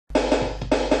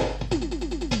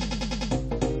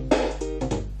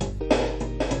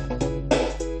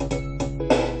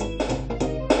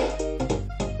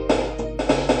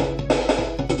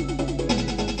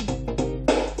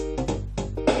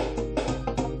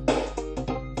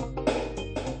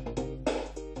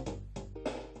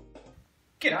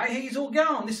G'day, how's all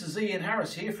going? This is Ian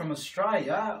Harris here from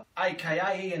Australia,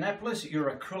 aka Ianapolis, your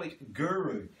acrylic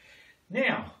guru.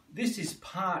 Now, this is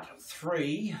part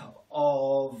 3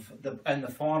 of and the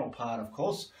final part, of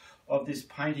course, of this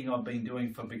painting I've been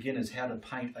doing for beginners, how to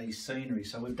paint a scenery.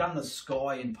 So we've done the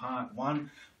sky in part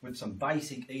 1 with some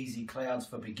basic easy clouds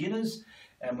for beginners,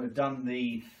 and we've done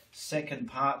the second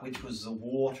part, which was the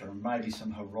water and maybe some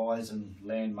horizon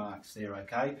landmarks there,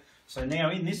 okay? So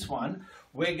now in this one,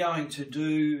 we're going to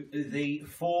do the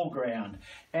foreground,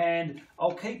 and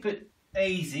I'll keep it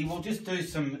easy. We'll just do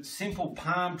some simple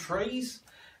palm trees,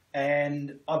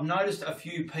 and I've noticed a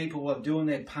few people are doing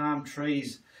their palm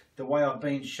trees the way I've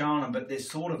been showing them, but they're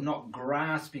sort of not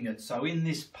grasping it. So in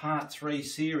this part 3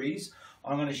 series,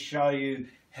 I'm going to show you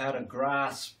how to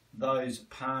grasp those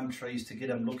palm trees to get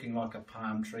them looking like a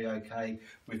palm tree, okay,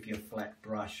 with your flat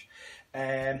brush.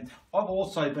 And I've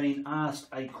also been asked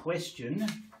a question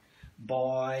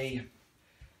by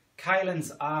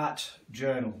Kaylin's Art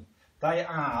Journal. They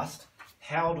asked,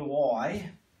 how do I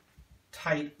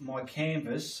tape my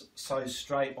canvas so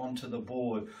straight onto the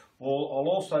board? Well, I'll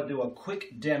also do a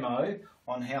quick demo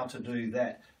on how to do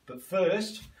that. But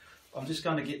first, I'm just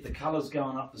going to get the colours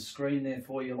going up the screen there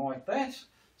for you like that,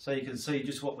 so you can see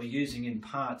just what we're using in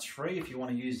part 3 if you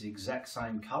want to use the exact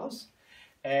same colours.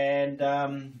 And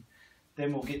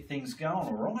then we'll get things going,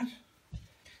 all right?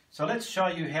 So let's show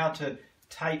you how to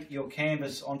tape your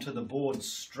canvas onto the board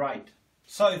straight.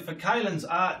 So for Kaylin's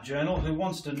Art Journal, who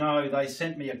wants to know, they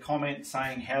sent me a comment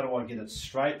saying, how do I get it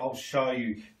straight? I'll show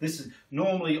you. This is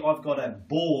normally I've got a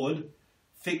board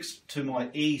fixed to my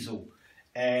easel,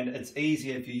 and it's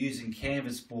easier if you're using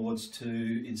canvas boards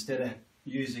to, instead of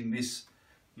using this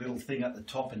little thing at the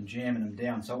top and jamming them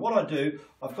down. So what I do,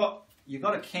 you've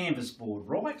got a canvas board,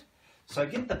 right? So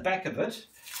get the back of it,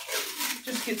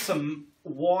 just get some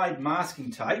wide masking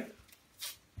tape,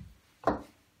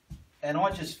 and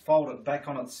I just fold it back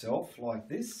on itself like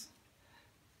this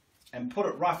and put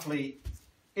it roughly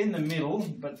in the middle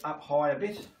but up high a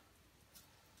bit,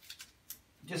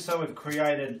 just so we've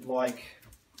created like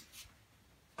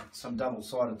some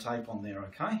double-sided tape on there,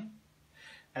 okay?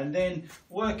 And then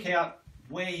work out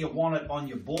where you want it on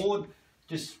your board,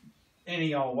 just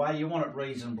any old way. You want it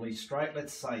reasonably straight,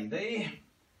 let's say there.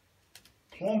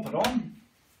 Plonk it on.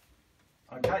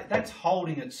 Okay, that's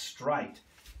holding it straight.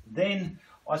 Then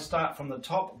I start from the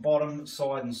top, bottom,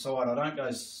 side and side. I don't go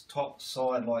top,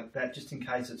 side like that, just in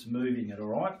case it's moving it, all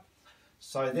right?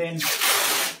 So then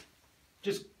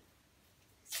just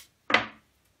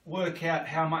work out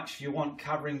how much you want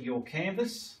covering your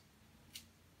canvas.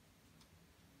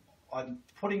 I'm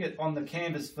putting it on the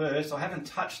canvas first. I haven't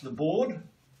touched the board,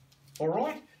 all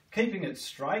right? Keeping it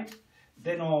straight.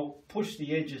 Then I'll push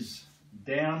the edges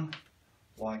down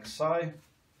like so,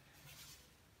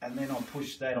 and then I'll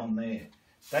push that on there.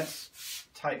 That's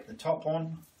tape the top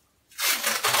on.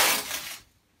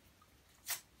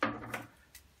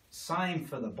 Same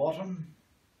for the bottom.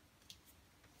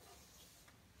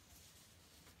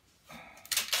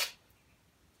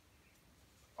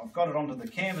 I've got it onto the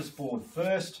canvas board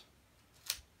first,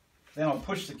 then I'll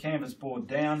push the canvas board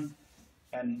down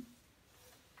and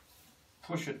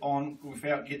push it on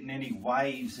without getting any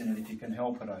waves in it, if you can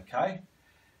help it, okay?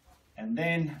 And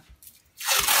then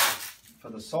for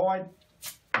the side,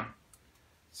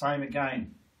 same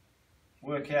again.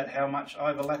 Work out how much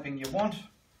overlapping you want,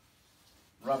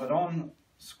 rub it on,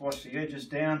 squash the edges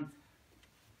down,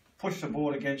 push the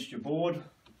board against your board,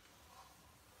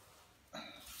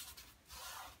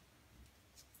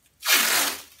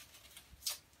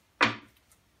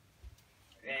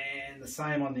 the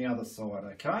same on the other side,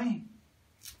 okay?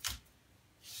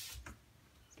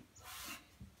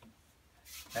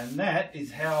 And that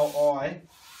is how I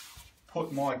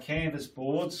put my canvas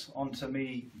boards onto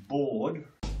me board.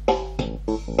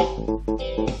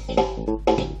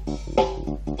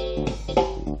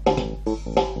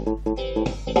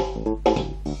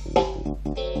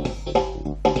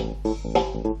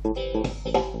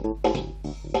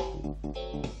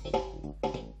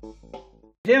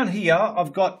 Down here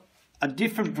I've got a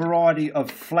different variety of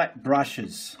flat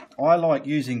brushes. I like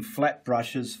using flat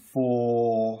brushes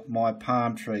for my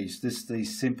palm trees.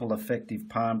 These simple effective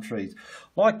palm trees.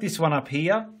 Like this one up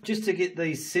here, just to get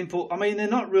these simple, I mean they're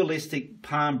not realistic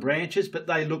palm branches, but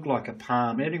they look like a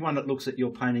palm. Anyone that looks at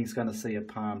your painting is going to see a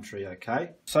palm tree,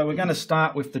 okay? So we're going to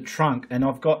start with the trunk, and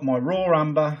I've got my raw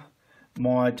umber,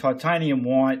 my titanium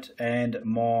white and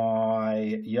my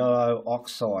yellow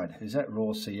oxide. Is that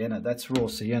raw sienna? That's raw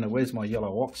sienna. Where's my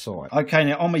yellow oxide? Okay,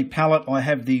 now on my palette I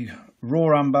have the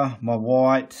raw umber, my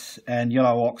white and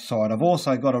yellow oxide. I've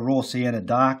also got a raw sienna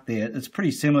dark there. It's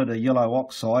pretty similar to yellow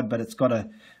oxide, but it's got a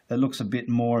it looks a bit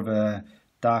more of a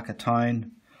darker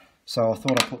tone. So I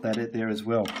thought I'd put that in there as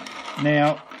well.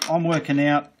 Now, I'm working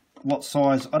out what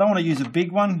size. I don't want to use a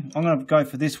big one. I'm going to go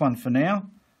for this one for now.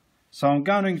 So I'm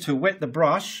going to wet the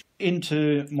brush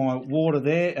into my water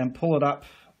there and pull it up.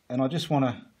 And I just want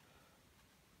to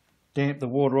damp the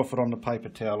water off it on the paper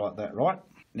towel like that, right?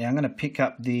 Now I'm going to pick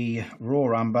up the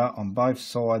raw umber on both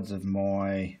sides of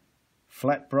my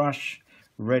flat brush,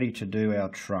 ready to do our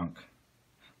trunk.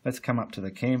 Let's come up to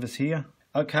the canvas here.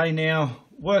 Okay, now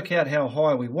work out how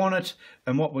high we want it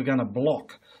and what we're going to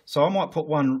block. So I might put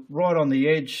one right on the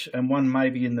edge and one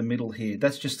maybe in the middle here.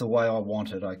 That's just the way I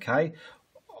want it, okay?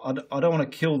 I don't want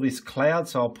to kill this cloud,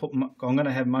 so I'm going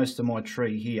to have most of my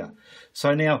tree here.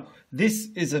 So now this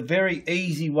is a very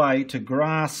easy way to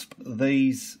grasp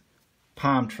these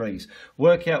palm trees.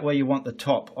 Work out where you want the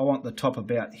top. I want the top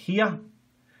about here,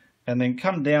 and then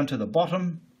come down to the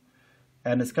bottom,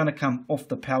 and it's going to come off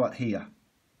the palette here.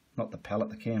 Not the palette,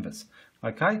 the canvas.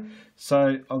 Okay,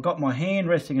 so I've got my hand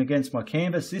resting against my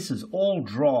canvas. This is all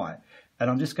dry, and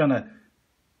I'm just going to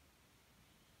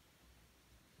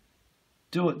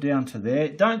do it down to there.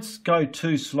 Don't go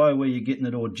too slow where you're getting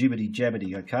it all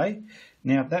jibbity-jabbity, okay?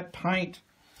 Now, if that paint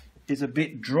is a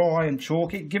bit dry and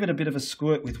chalky, give it a bit of a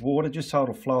squirt with water, just so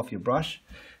it'll flow off your brush.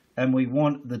 And we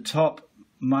want the top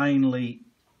mainly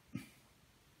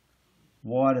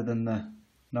wider than the...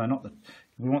 No, not the...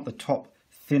 We want the top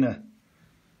thinner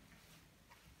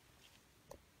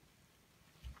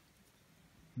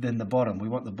than the bottom. We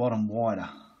want the bottom wider.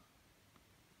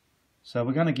 So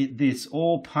we're going to get this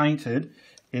all painted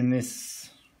in this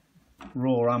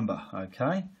raw umber,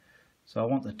 okay? So I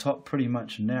want the top pretty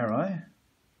much narrow,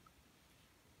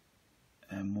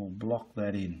 and we'll block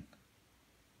that in.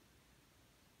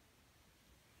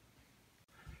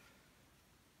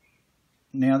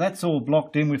 Now that's all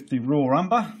blocked in with the raw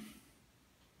umber.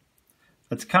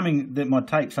 It's coming, my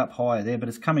tape's up higher there, but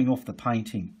it's coming off the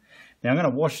painting. Now I'm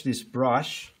going to wash this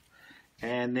brush,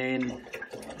 and then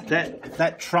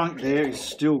that trunk there is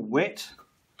still wet,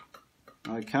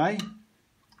 okay?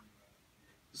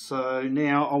 So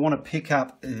now I want to pick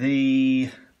up the,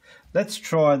 let's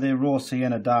try the raw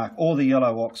sienna dark or the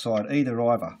yellow oxide, either.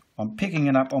 I'm picking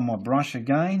it up on my brush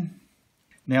again.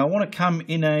 Now I want to come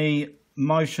in a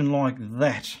motion like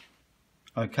that,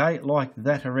 okay? Like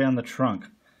that around the trunk.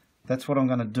 That's what I'm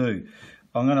going to do.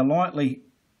 I'm going to lightly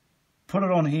put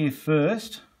it on here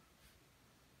first.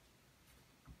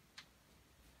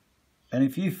 And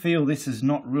if you feel this is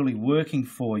not really working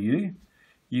for you,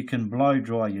 you can blow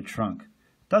dry your trunk.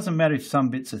 Doesn't matter if some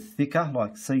bits are thicker,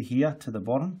 like see here to the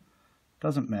bottom.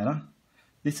 Doesn't matter.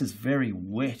 This is very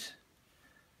wet.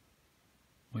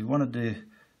 We wanted to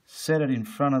set it in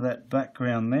front of that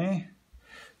background there.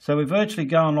 So we're virtually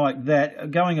going like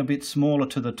that, going a bit smaller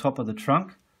to the top of the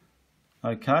trunk.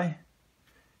 Okay,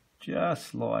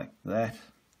 just like that.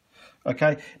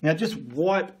 Okay, now just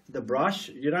wipe the brush.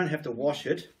 You don't have to wash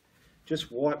it.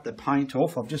 Just wipe the paint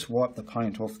off. I've just wiped the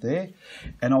paint off there.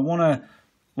 And I want to,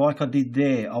 like I did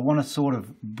there, I want to sort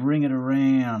of bring it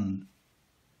around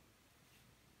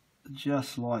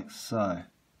just like so.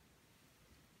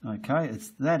 Okay,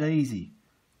 it's that easy.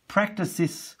 Practice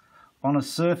this on a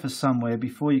surface somewhere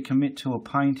before you commit to a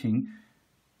painting,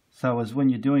 so as when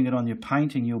you're doing it on your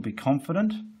painting you'll be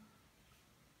confident.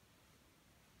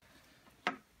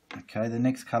 Okay, the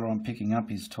next colour I'm picking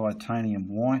up is titanium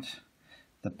white.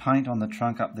 The paint on the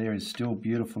trunk up there is still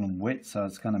beautiful and wet, so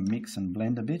it's going to mix and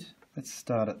blend a bit. Let's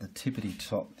start at the tippity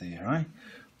top there, eh?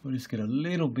 We'll just get a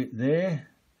little bit there.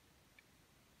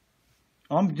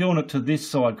 I'm doing it to this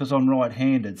side because I'm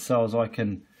right-handed, so as I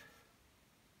can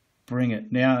bring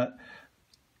it. Now,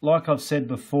 like I've said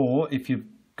before, if you've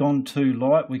gone too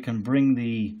light, we can bring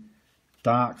the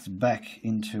darks back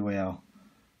into our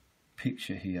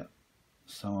picture here.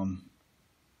 So I'm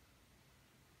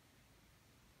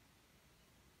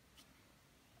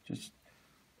just,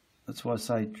 that's why I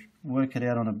say work it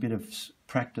out on a bit of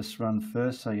practice run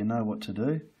first so you know what to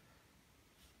do.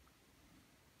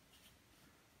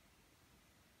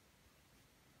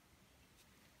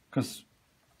 Because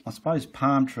I suppose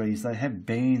palm trees, they have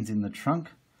bands in the trunk,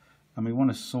 and we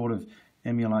want to sort of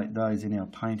emulate those in our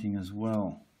painting as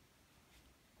well.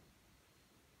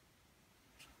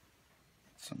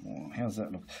 Some more. How's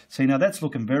that look? See, now that's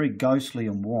looking very ghostly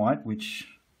and white, which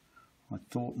I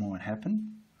thought might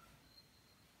happen.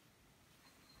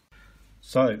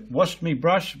 So, washed me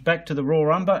brush, back to the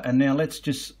raw umber, and now let's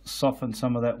just soften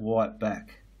some of that white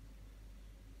back.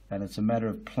 And it's a matter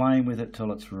of playing with it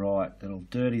till it's right. It'll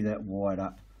dirty that white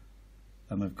up,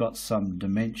 and we've got some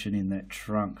dimension in that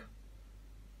trunk.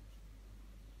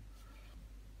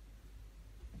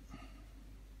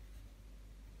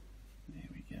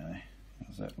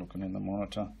 that looking in the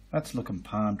monitor? That's looking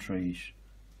palm tree-ish.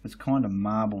 It's kind of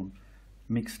marbled,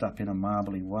 mixed up in a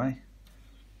marbly way.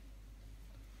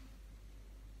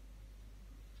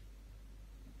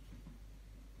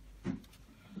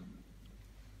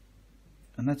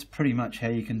 And that's pretty much how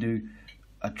you can do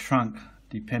a trunk,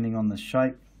 depending on the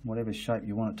shape. Whatever shape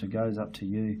you want it to go is up to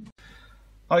you.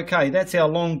 Okay, that's our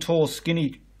long, tall,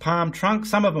 skinny palm trunk.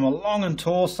 Some of them are long and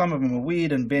tall, some of them are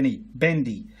weird and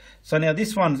bendy. So now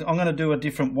this one, I'm going to do a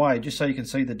different way, just so you can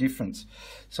see the difference.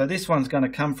 So this one's going to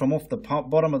come from off the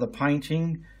bottom of the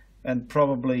painting and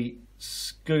probably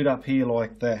scoot up here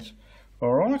like that.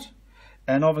 Alright?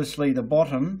 And obviously the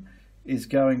bottom is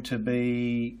going to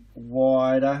be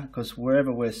wider, because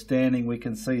wherever we're standing we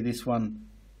can see this one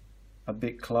a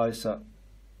bit closer.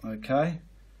 Okay?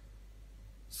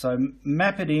 So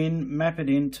map it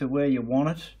in to where you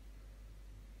want it.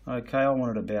 Okay, I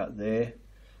want it about there.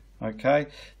 Okay,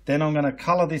 then I'm going to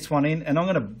colour this one in, and I'm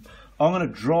going to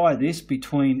dry this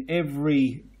between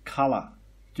every colour,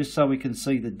 just so we can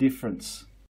see the difference.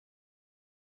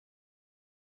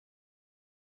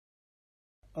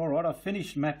 Alright, I've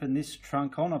finished mapping this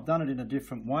trunk on. I've done it in a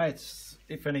different way. It's,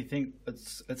 if anything,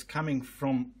 it's coming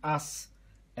from us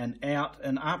and out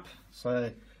and up.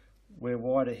 So we're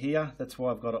wider here, that's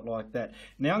why I've got it like that.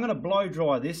 Now I'm going to blow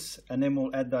dry this, and then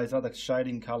we'll add those other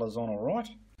shading colours on, alright?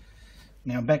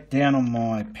 Now back down on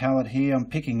my palette here, I'm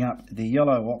picking up the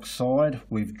yellow oxide.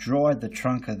 We've dried the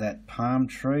trunk of that palm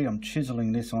tree. I'm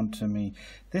chiseling this onto me.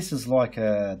 This is like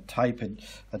a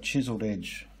chiseled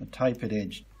edge, a tapered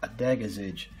edge, a dagger's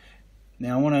edge.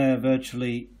 Now I want to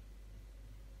virtually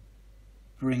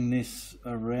bring this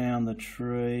around the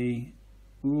tree.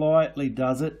 Lightly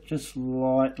does it, just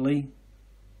lightly,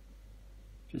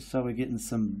 just so we're getting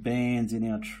some bands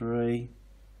in our tree.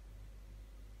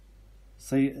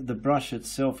 See, the brush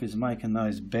itself is making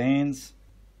those bands.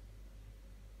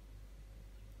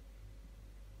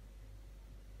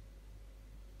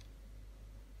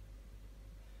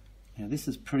 Now this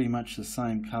is pretty much the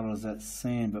same colour as that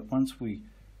sand, but once we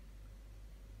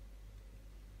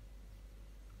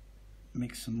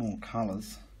mix some more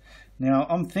colours. Now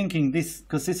I'm thinking this,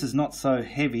 because this is not so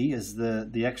heavy as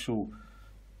the actual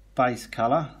base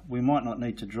colour, we might not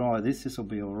need to dry this. This will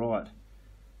be alright.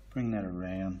 Bring that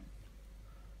around.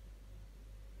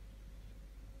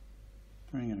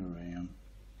 Bring it around.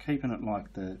 Keeping it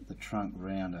like the trunk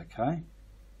round, okay?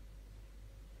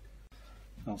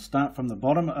 I'll start from the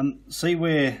bottom and see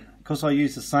where, because I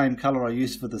use the same colour I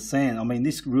used for the sand, I mean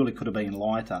this really could have been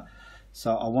lighter.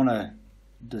 So I want to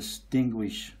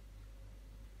distinguish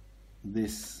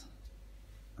this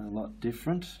a lot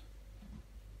different.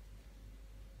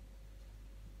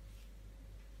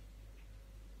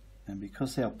 And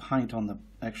because our paint on the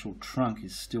actual trunk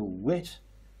is still wet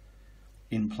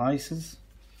in places,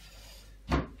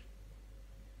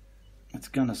 it's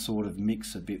going to sort of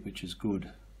mix a bit, which is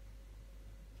good.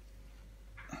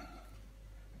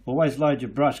 Always load your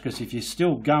brush, because if you're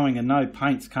still going and no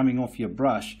paint's coming off your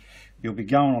brush, you'll be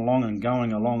going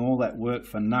along all that work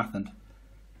for nothing.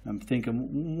 I'm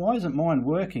thinking, why isn't mine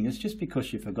working? It's just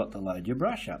because you forgot to load your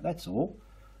brush up, that's all.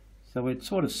 So we're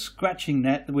sort of scratching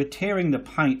that, we're tearing the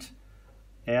paint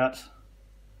out.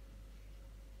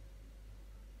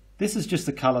 This is just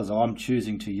the colours I'm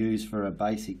choosing to use for a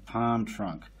basic palm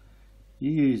trunk.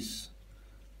 You use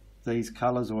these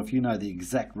colours, or if you know the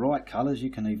exact right colours,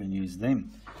 you can even use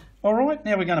them. Alright,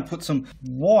 now we're going to put some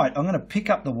white. I'm going to pick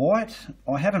up the white.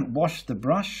 I haven't washed the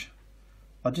brush.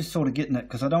 I'm just sort of getting it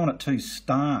because I don't want it too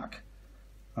stark.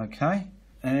 Okay,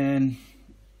 and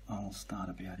I'll start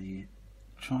about here.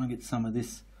 Try and get some of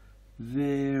this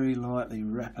very lightly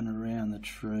wrapping around the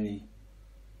tree.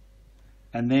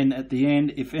 And then at the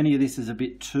end, if any of this is a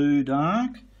bit too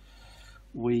dark,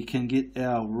 we can get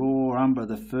our raw umber,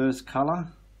 the first colour,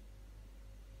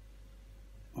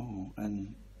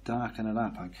 and darken it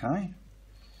up, okay?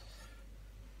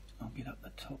 I'll get up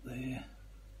the top there.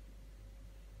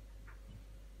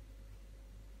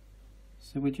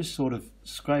 So we're just sort of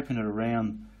scraping it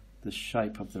around the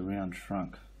shape of the round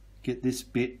trunk. Get this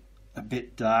bit a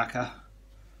bit darker,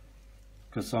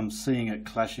 because I'm seeing it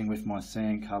clashing with my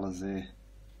sand colours there.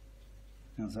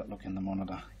 How's that look in the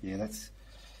monitor? Yeah, there's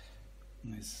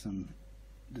some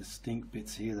distinct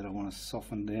bits here that I want to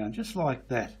soften down, just like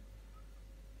that.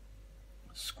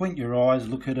 Squint your eyes,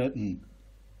 look at it and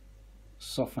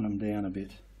soften them down a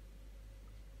bit.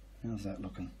 How's that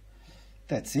looking?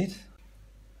 That's it.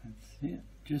 That's it.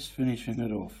 Just finishing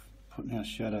it off, putting our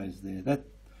shadows there.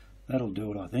 That'll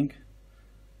do it, I think.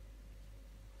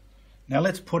 Now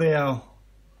let's put our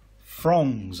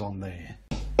fronds on there.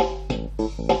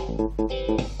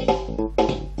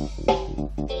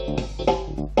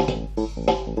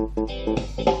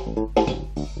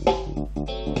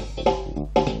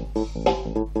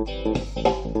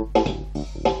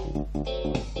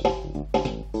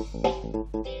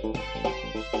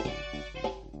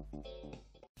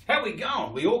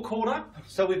 Now, we all caught up?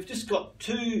 So we've just got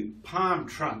 2 palm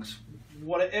trunks,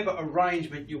 whatever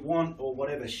arrangement you want or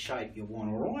whatever shape you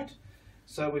want, all right?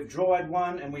 So we've dried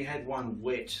one and we had one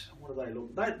wet. What do they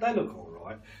look? They look all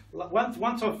right.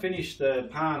 Once I've finished the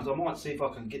palms, I might see if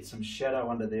I can get some shadow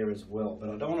under there as well, but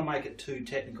I don't want to make it too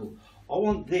technical. I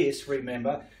want this,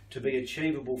 remember, to be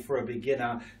achievable for a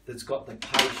beginner that's got the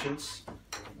patience,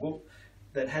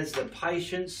 that has the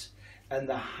patience and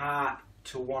the heart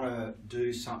to want to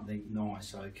do something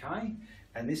nice, okay?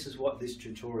 And this is what this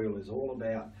tutorial is all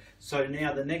about. So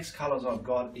now the next colours I've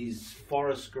got is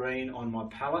forest green on my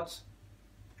palette,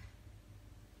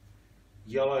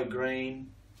 yellow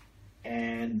green,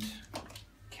 and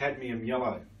cadmium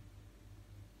yellow.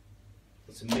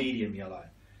 It's a medium yellow.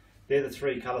 They're the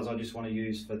 3 colours I just want to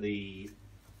use for the,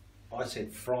 I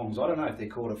said fronds. I don't know if they're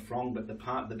called a frond, but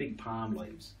the big palm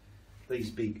leaves.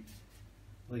 These big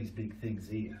things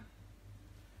here.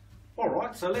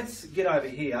 Alright, so let's get over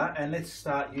here and let's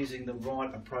start using the right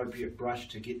appropriate brush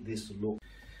to get this look.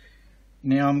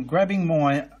 Now I'm grabbing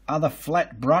my other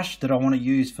flat brush that I want to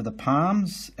use for the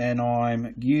palms, and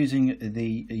I'm using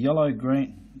the yellow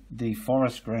green, the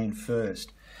forest green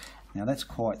first. Now that's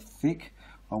quite thick.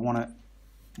 I want to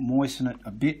moisten it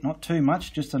a bit, not too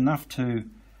much, just enough to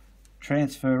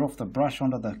transfer off the brush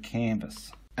onto the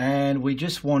canvas. And we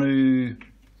just want to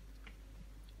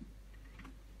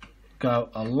go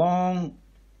along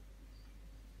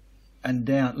and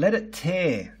down. Let it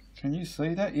tear. Can you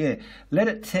see that? Yeah. Let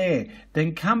it tear.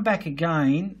 Then come back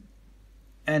again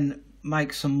and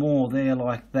make some more there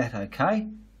like that, okay?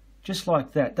 Just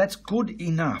like that. That's good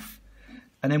enough.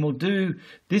 And then we'll do,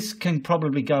 this can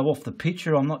probably go off the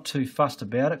picture. I'm not too fussed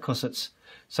about it because it's,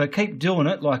 so keep doing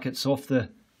it like it's off the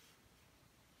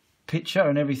picture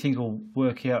and everything will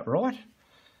work out right.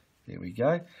 There we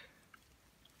go.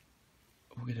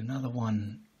 We'll get another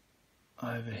one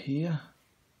over here.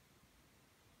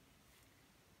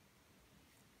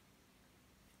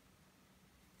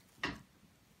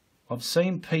 I've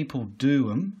seen people do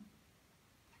them,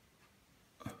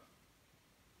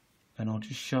 and I'll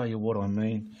just show you what I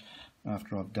mean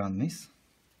after I've done this.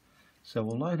 So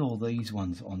we'll load all these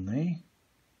ones on there.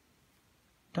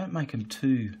 Don't make them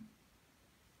too,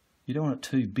 you don't want it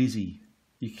too busy.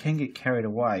 You can get carried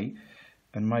away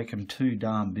and make them too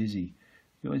darn busy.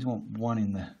 You always want one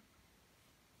in the,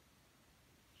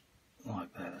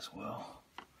 like that as well.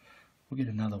 We'll get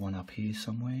another one up here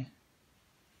somewhere.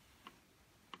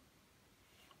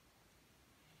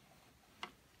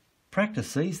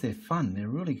 Practice these, they're fun, they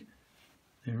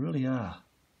really are.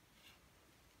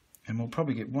 And we'll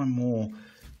probably get one more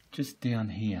just down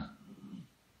here.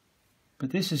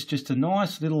 But this is just a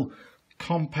nice little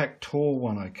compact tall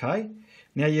one, okay?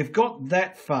 Now you've got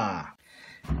that far.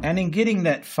 And in getting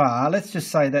that far, let's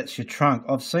just say that's your trunk.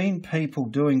 I've seen people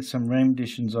doing some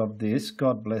renditions of this,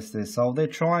 God bless their soul. They're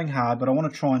trying hard, but I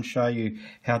want to try and show you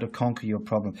how to conquer your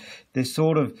problem. They're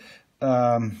sort of,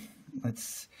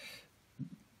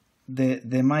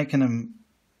 they're making them,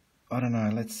 I don't know,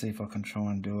 let's see if I can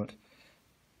try and do it.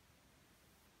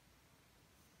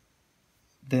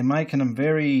 They're making them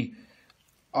very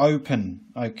open,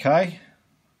 okay?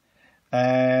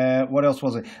 What else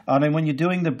was it? I mean, when you're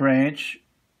doing the branch,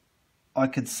 I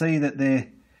could see that there,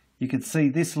 you could see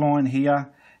this line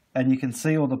here, and you can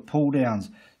see all the pull downs.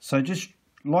 So just,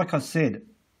 like I said,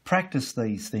 practice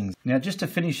these things. Now, just to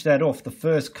finish that off, the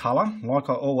first colour, like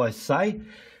I always say,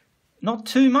 not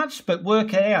too much, but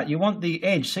work it out. You want the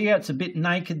edge. See how it's a bit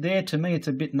naked there? To me, it's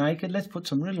a bit naked. Let's put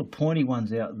some little pointy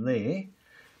ones out there.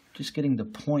 Just getting the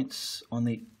points on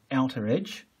the outer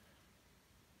edge.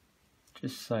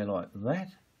 Just say like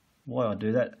that. Why I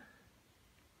do that,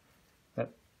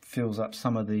 that fills up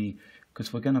some of the,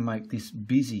 because we're going to make this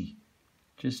busy.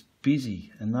 Just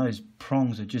busy. And those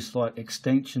prongs are just like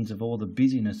extensions of all the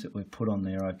busyness that we've put on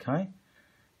there, okay?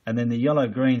 And then the yellow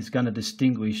green is going to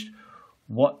distinguish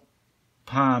what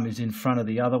palm is in front of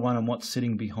the other one and what's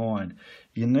sitting behind.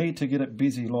 You need to get it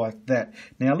busy like that.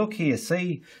 Now look here,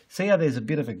 see how there's a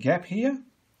bit of a gap here?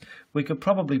 We could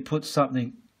probably put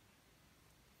something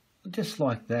just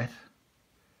like that.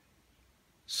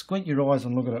 Squint your eyes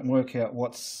and look at it and work out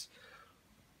what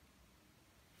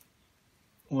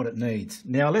it needs.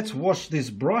 Now let's wash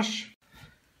this brush.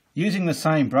 Using the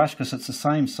same brush, because it's the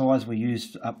same size we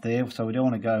used up there, so we don't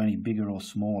want to go any bigger or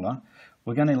smaller.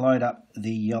 We're going to load up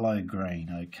the yellow green,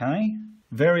 okay?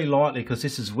 Very lightly, because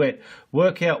this is wet.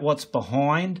 Work out what's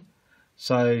behind.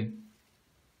 So,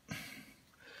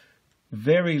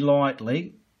 very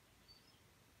lightly.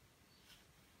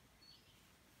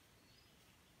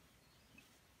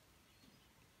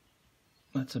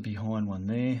 That's a behind one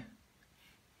there.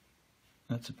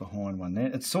 That's a behind one there.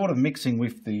 It's sort of mixing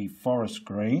with the forest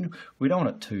green. We don't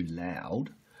want it too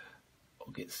loud.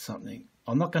 I'll get something.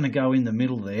 I'm not going to go in the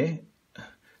middle there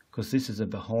because this is a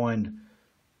behind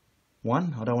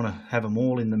one. I don't want to have them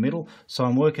all in the middle. So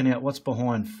I'm working out what's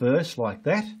behind first, like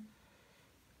that.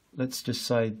 Let's just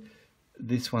say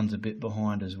this one's a bit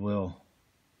behind as well.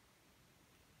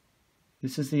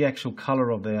 This is the actual colour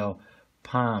of our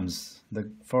palms.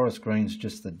 The forest green's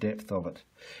just the depth of it.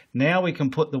 Now we can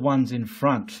put the ones in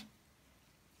front.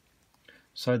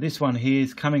 So this one here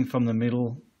is coming from the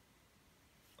middle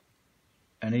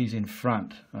and he's in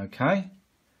front, okay?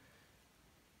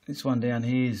 This one down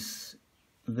here is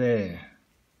there.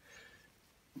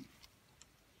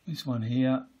 This one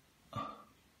here.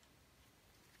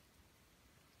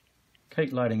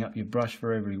 Keep loading up your brush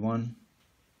for every one.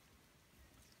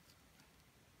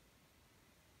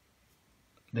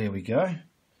 There we go.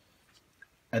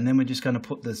 And then we're just going to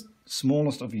put the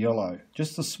smallest of yellow,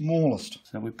 just the smallest.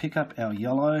 So we pick up our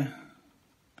yellow,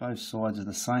 both sides are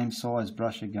the same size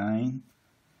brush again.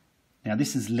 Now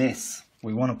this is less,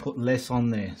 we want to put less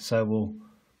on there, so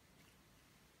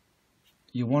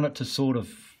you want it to sort of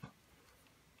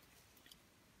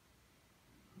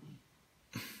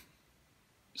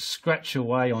scratch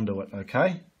away onto it,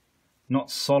 okay? Not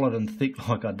solid and thick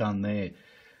like I've done there.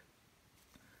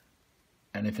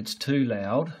 And if it's too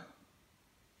loud,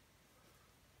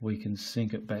 we can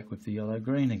sync it back with the yellow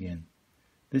green again.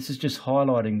 This is just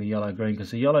highlighting the yellow green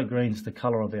because the yellow green's the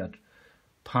colour of our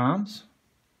palms.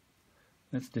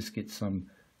 Let's just get some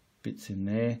bits in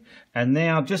there. And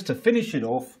now just to finish it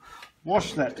off,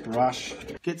 wash that brush,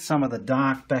 get some of the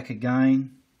dark back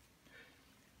again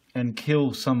and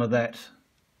kill some of that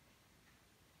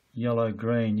yellow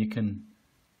green. You can,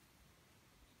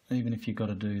 even if you've got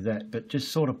to do that, but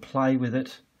just sort of play with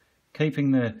it,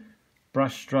 keeping the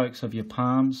brush strokes of your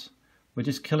palms. We're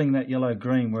just killing that yellow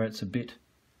green where it's a bit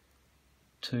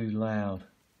too loud.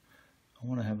 I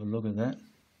want to have a look at that.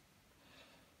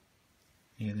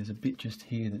 Yeah, there's a bit just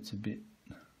here that's a bit,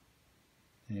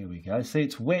 there we go. See,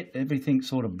 it's wet, everything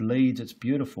sort of bleeds, it's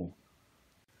beautiful.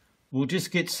 We'll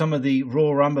just get some of the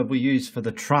raw umber we use for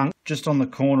the trunk just on the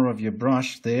corner of your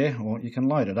brush there, or you can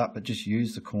load it up, but just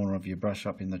use the corner of your brush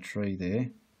up in the tree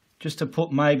there. Just to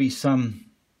put maybe some,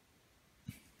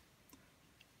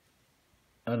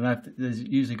 I don't know if there's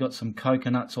usually got some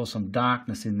coconuts or some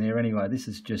darkness in there anyway. This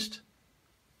is just,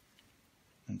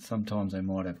 and sometimes they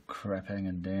might have crap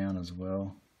hanging down as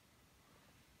well.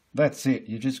 That's it,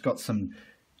 you just got some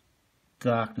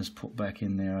darkness put back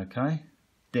in there, okay?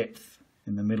 Depth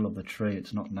in the middle of the tree,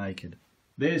 it's not naked.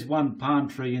 There's one palm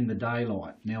tree in the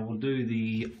daylight. Now we'll do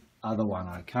the other one,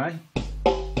 okay?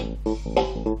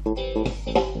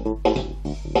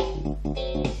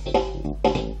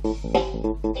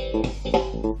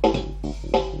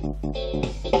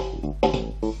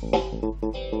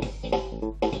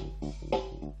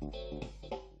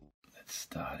 Let's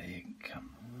start here, come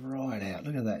right out.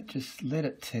 Look at that, just let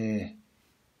it tear.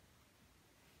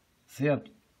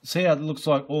 See how it looks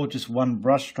like all just one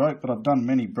brush stroke, but I've done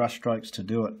many brush strokes to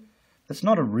do it. It's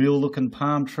not a real looking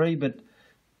palm tree, but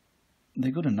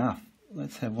they're good enough.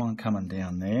 Let's have one coming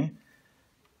down there.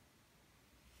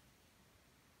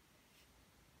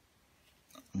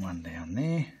 One down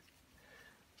there.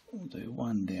 We'll do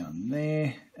one down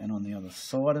there and on the other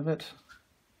side of it.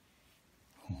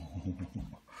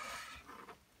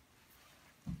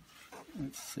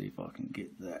 Let's see if I can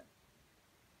get that.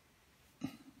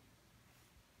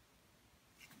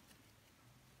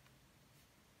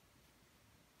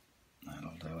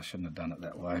 That'll do. I shouldn't have done it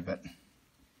that way, but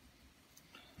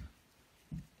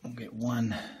we'll get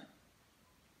one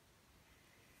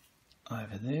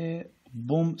over there.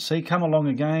 Boom. See, come along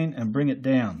again and bring it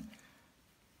down.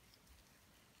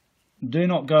 Do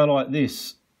not go like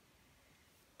this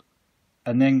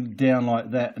and then down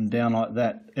like that and down like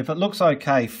that. If it looks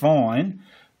okay, fine,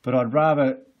 but I'd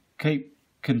rather keep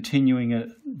continuing it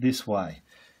this way.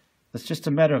 It's just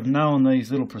a matter of knowing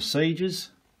these little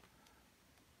procedures.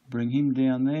 Bring him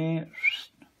down there.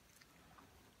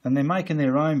 And they're making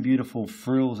their own beautiful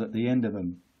frills at the end of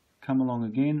them. Come along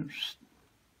again.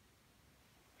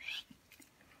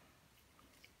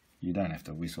 You don't have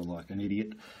to whistle like an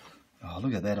idiot. Oh,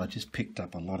 look at that. I just picked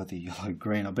up a lot of the yellow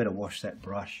green. I better wash that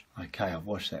brush. Okay, I've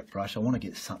washed that brush. I want to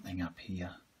get something up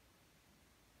here.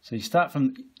 So you start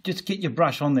from, just get your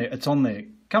brush on there. It's on there.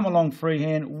 Come along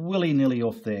freehand, willy-nilly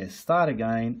off there. Start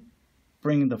again.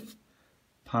 Bring the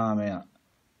palm out.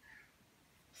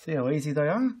 See how easy they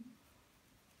are?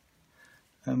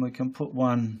 And we can put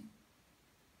one.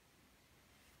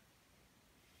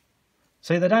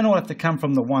 See, they don't all have to come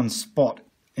from the one spot.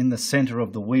 in the centre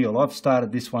of the wheel. I've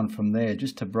started this one from there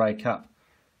just to break up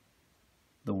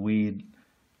the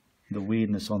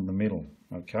weirdness on the middle.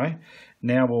 Okay,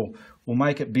 now we'll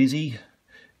make it busy,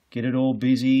 get it all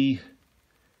busy,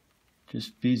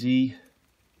 just busy.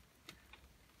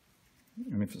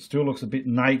 And if it still looks a bit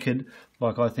naked,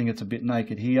 like I think it's a bit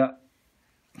naked here,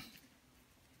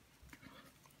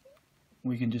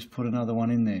 we can just put another one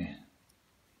in there.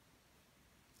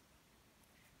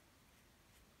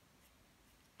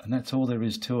 And that's all there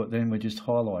is to it. Then we're just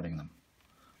highlighting them.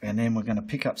 And then we're going to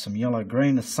pick up some yellow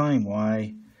green the same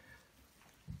way.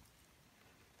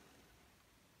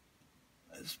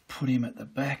 Let's put him at the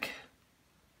back.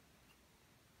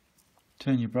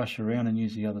 Turn your brush around and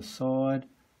use the other side.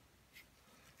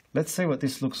 Let's see what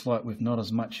this looks like with not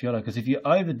as much yellow, because if you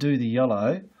overdo the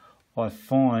yellow, I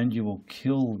find you will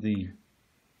kill the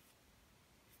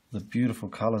beautiful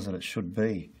colours that it should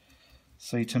be.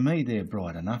 See, to me they're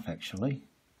bright enough actually.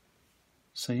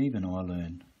 See, even I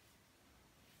learn.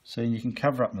 See, you can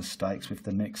cover up mistakes with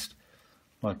the next,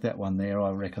 like that one there, I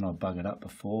reckon I buggered up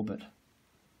before, but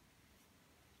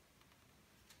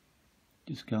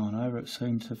just going over it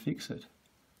seems to fix it.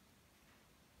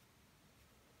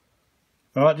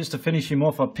 Alright, just to finish him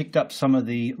off, I picked up some of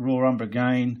the raw umber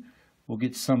again. We'll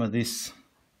get some of this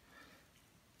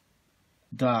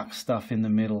dark stuff in the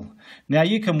middle. Now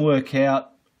you can work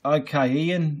out, okay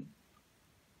Ian,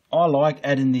 I like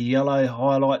adding the yellow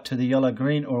highlight to the yellow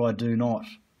green, or I do not.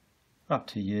 Up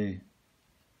to you.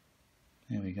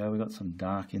 There we go, we got some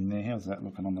dark in there. How's that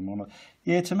looking on the monitor?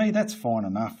 Yeah, to me that's fine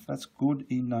enough. That's good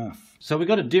enough. So we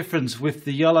got a difference with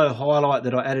the yellow highlight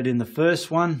that I added in the first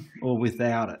one, or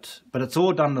without it. But it's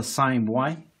all done the same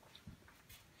way.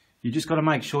 You just got to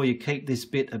make sure you keep this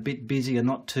bit a bit busy and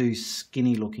not too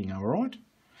skinny looking, alright?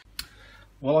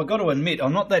 Well, I've got to admit,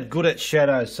 I'm not that good at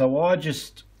shadows, so I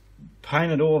just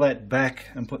painted all that back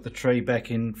and put the tree back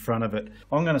in front of it.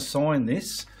 I'm going to sign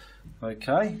this,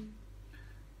 okay?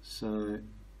 So,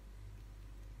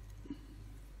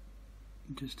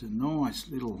 just a nice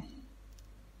little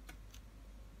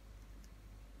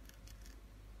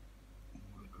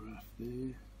autograph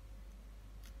there.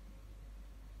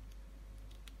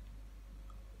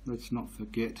 Let's not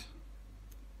forget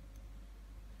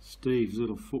Steve's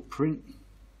little footprint.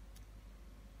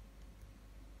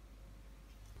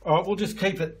 Alright, we'll just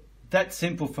keep it that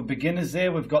simple for beginners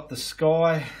there. We've got the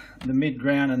sky, the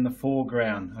mid-ground and the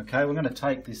foreground. Okay, we're going to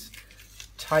take this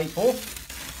tape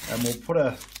off and we'll put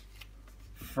a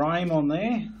frame on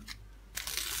there.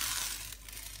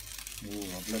 Oh,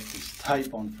 I've left this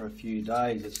tape on for a few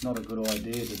days. It's not a good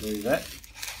idea to do that.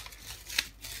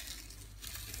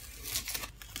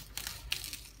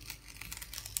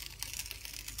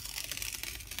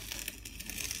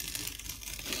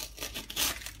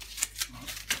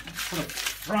 Put a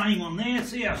frame on there,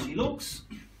 see how she looks.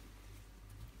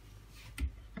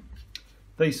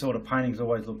 These sort of paintings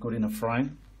always look good in a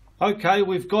frame. Okay,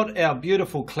 we've got our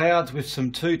beautiful clouds with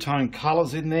some two-tone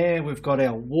colours in there. We've got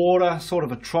our water, sort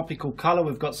of a tropical colour.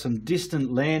 We've got some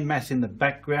distant landmass in the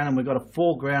background, and we've got a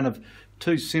foreground of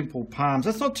two simple palms.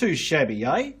 That's not too shabby,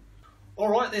 eh?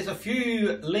 Alright, there's a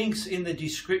few links in the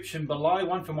description below.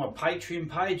 One for my Patreon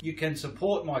page. You can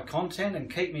support my content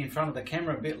and keep me in front of the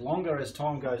camera a bit longer as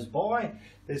time goes by.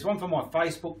 There's one for my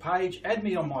Facebook page. Add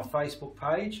me on my Facebook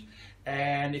page.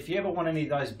 And if you ever want any of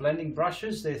those blending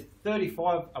brushes, they're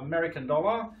 $35 American.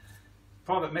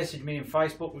 Private message me in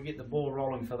Facebook. We'll get the ball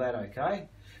rolling for that, okay?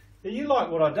 If you like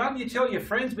what I've done, you tell your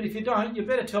friends. But if you don't, you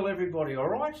better tell everybody,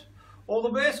 alright? All the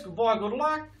best. Goodbye, good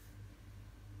luck.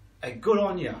 And good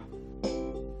on you.